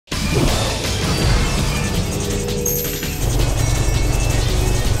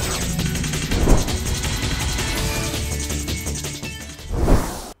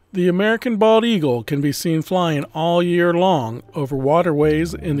The American bald eagle can be seen flying all year long over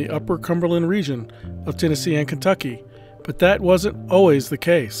waterways in the upper Cumberland region of Tennessee and Kentucky, but that wasn't always the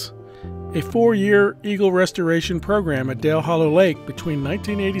case. A 4-year eagle restoration program at Dale Hollow Lake between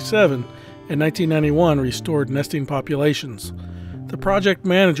 1987 and 1991 restored nesting populations. The project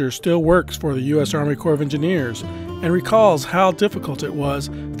manager still works for the U.S. Army Corps of Engineers and recalls how difficult it was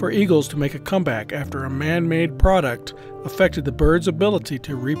for eagles to make a comeback after a man-made product affected the bird's ability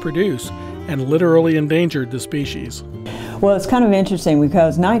to reproduce and literally endangered the species. Well, it's kind of interesting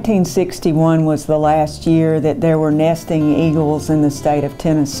because 1961 was the last year that there were nesting eagles in the state of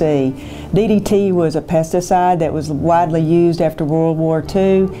Tennessee. DDT was a pesticide that was widely used after World War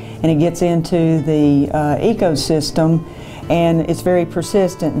II, and it gets into the ecosystem, and it's very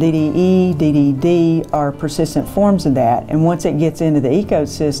persistent. DDE, DDD are persistent forms of that, and once it gets into the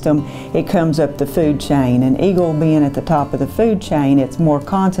ecosystem, it comes up the food chain. And eagle being at the top of the food chain, it's more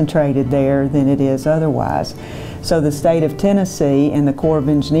concentrated there than it is otherwise. So the state of Tennessee and the Corps of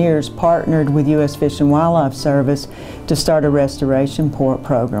Engineers partnered with U.S. Fish and Wildlife Service to start a restoration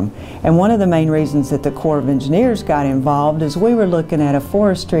program. And one of the main reasons that the Corps of Engineers got involved is we were looking at a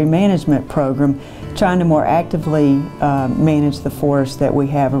forestry management program trying to more actively manage the forests that we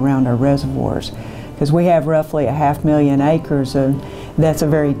have around our reservoirs. Because we have roughly 500,000 acres, and that's a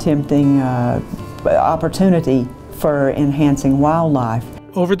very tempting opportunity for enhancing wildlife.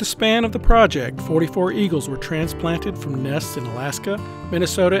 Over the span of the project, 44 eagles were transplanted from nests in Alaska,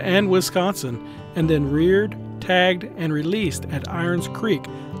 Minnesota, and Wisconsin, and then reared, tagged, and released at Irons Creek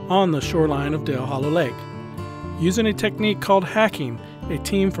on the shoreline of Dale Hollow Lake. Using a technique called hacking, a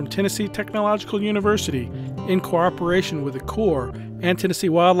team from Tennessee Technological University, in cooperation with the Corps and Tennessee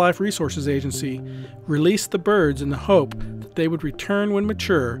Wildlife Resources Agency, released the birds in the hope that they would return when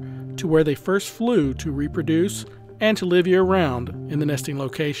mature to where they first flew to reproduce and to live year-round in the nesting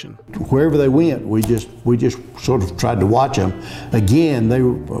location. Wherever they went, we just sort of tried to watch them. Again,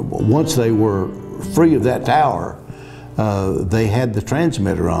 once they were free of that tower, they had the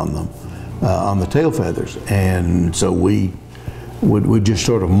transmitter on them, on the tail feathers, and so we would just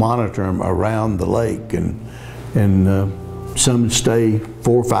sort of monitor them around the lake, and some would stay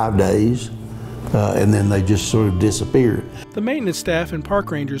 4 or 5 days, and then they just sort of disappeared. The maintenance staff and park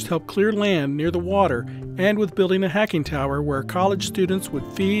rangers helped clear land near the water and with building a hacking tower where college students would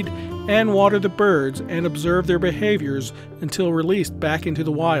feed and water the birds and observe their behaviors until released back into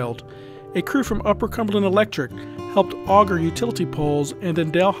the wild. A crew from Upper Cumberland Electric helped auger utility poles, and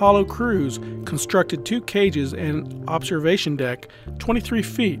then Dale Hollow crews constructed 2 cages and observation deck 23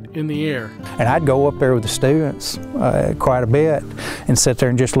 feet in the air. And I'd go up there with the students quite a bit and sit there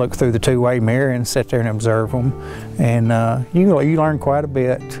and just look through the two-way mirror and sit there and observe them. And you learn quite a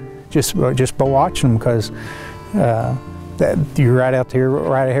bit just by watching them, because you're right out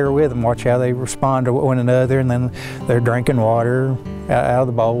here with them. Watch how they respond to one another, and then they're drinking water out of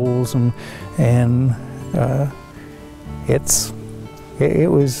the bowls, and I guess you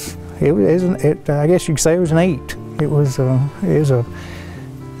could say it was neat. It was a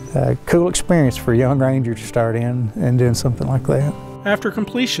cool experience for a young ranger to start in and doing something like that. After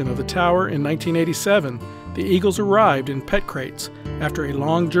completion of the tower in 1987, the eagles arrived in pet crates after a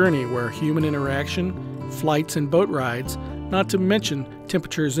long journey where human interaction, flights and boat rides, not to mention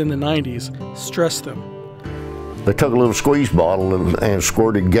temperatures in the 90s, stressed them. They took a little squeeze bottle and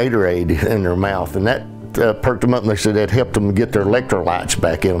squirted Gatorade in their mouth, and that perked them up, and they said that helped them get their electrolytes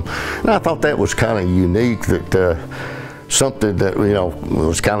back in them. And I thought that was kind of unique, that something that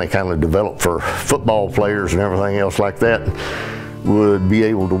was kind of developed for football players and everything else like that would be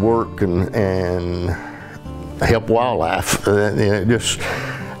able to work and help wildlife. I just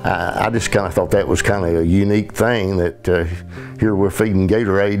kind of thought that was kind of a unique thing, that here we're feeding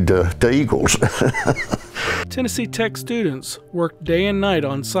Gatorade to eagles. Tennessee Tech students worked day and night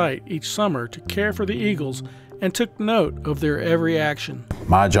on site each summer to care for the eagles and took note of their every action.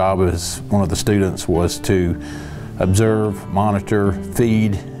 My job as one of the students was to observe, monitor,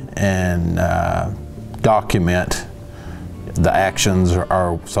 feed, and document the actions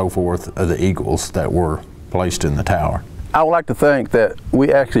or so forth of the eagles that were placed in the tower. I would like to think that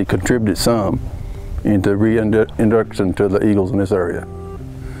we actually contributed some into reintroduction to the eagles in this area.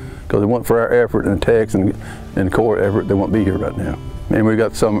 Because it wasn't for our effort and techs and Corps effort, they won't be here right now. And we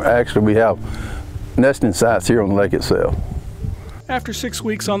got some, actually we have nesting sites here on the lake itself. After 6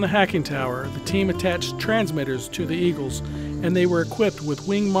 weeks on the hacking tower, the team attached transmitters to the eagles, and they were equipped with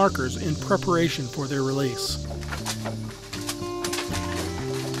wing markers in preparation for their release.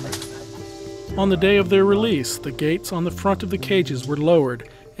 On the day of their release, the gates on the front of the cages were lowered,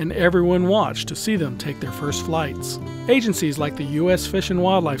 and everyone watched to see them take their first flights. Agencies like the U.S. Fish and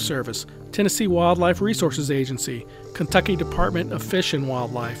Wildlife Service, Tennessee Wildlife Resources Agency, Kentucky Department of Fish and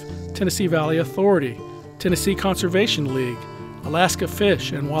Wildlife, Tennessee Valley Authority, Tennessee Conservation League, Alaska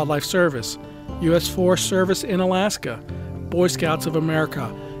Fish and Wildlife Service, U.S. Forest Service in Alaska, Boy Scouts of America,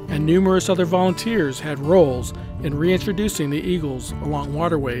 and numerous other volunteers had roles in reintroducing the eagles along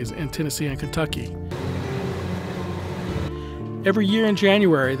waterways in Tennessee and Kentucky. Every year in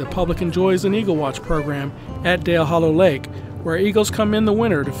January, the public enjoys an Eagle Watch program at Dale Hollow Lake, where eagles come in the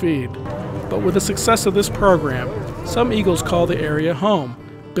winter to feed. But with the success of this program, some eagles call the area home,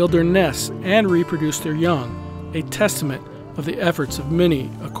 build their nests, and reproduce their young, a testament of the efforts of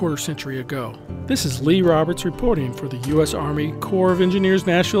many a quarter-century ago. This is Lee Roberts reporting for the U.S. Army Corps of Engineers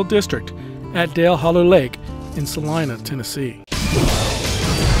Nashville District at Dale Hollow Lake in Salina, Tennessee.